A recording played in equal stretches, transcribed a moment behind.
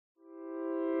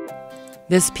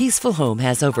This peaceful home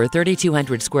has over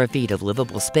 3,200 square feet of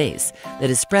livable space that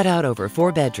is spread out over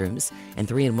 4 bedrooms and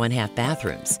 3 1/2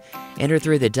 bathrooms. Enter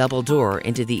through the double door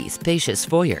into the spacious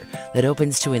foyer that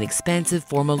opens to an expansive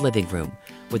formal living room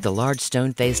with a large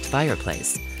stone-faced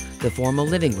fireplace. The formal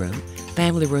living room,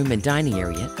 family room, and dining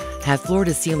area have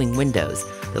floor-to-ceiling windows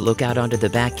that look out onto the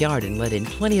backyard and let in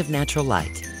plenty of natural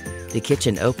light. The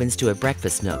kitchen opens to a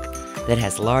breakfast nook that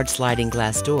has large sliding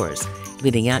glass doors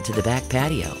leading out to the back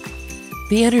patio.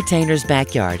 The entertainer's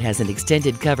backyard has an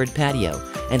extended covered patio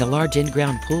and a large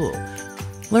in-ground pool.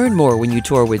 Learn more when you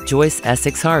tour with Joyce,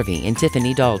 Essex, Harvey, and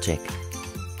Tiffany Dolchik.